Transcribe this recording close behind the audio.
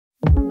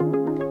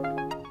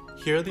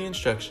Here are the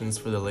instructions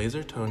for the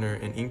laser toner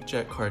and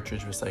inkjet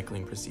cartridge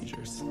recycling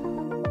procedures.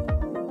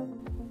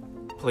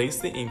 Place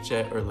the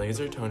inkjet or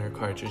laser toner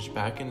cartridge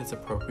back in its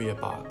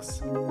appropriate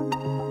box.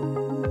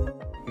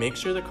 Make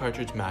sure the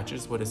cartridge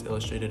matches what is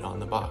illustrated on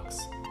the box.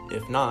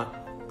 If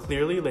not,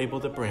 clearly label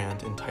the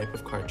brand and type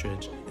of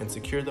cartridge and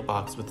secure the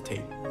box with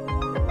tape.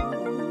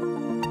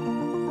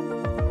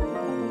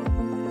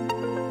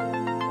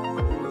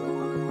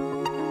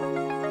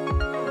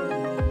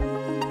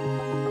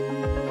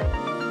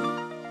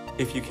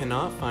 If you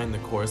cannot find the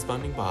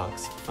corresponding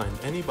box, find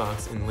any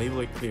box and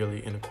label it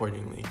clearly and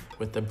accordingly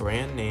with the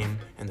brand name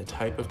and the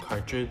type of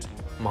cartridge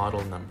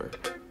model number.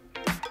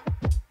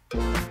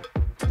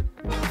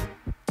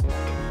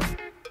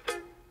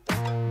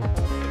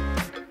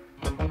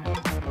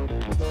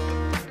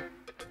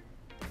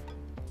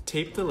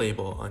 Tape the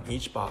label on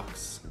each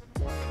box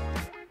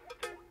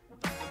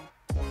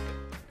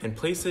and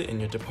place it in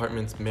your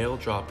department's mail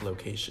drop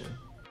location.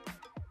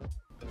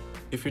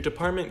 If your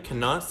department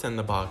cannot send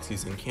the box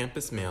using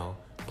campus mail,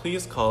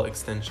 please call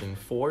extension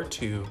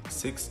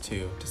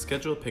 4262 to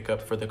schedule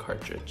pickup for the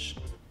cartridge.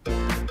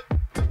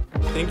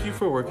 Thank you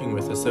for working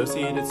with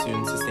Associated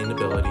Student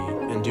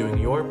Sustainability and doing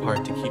your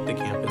part to keep the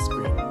campus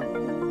green.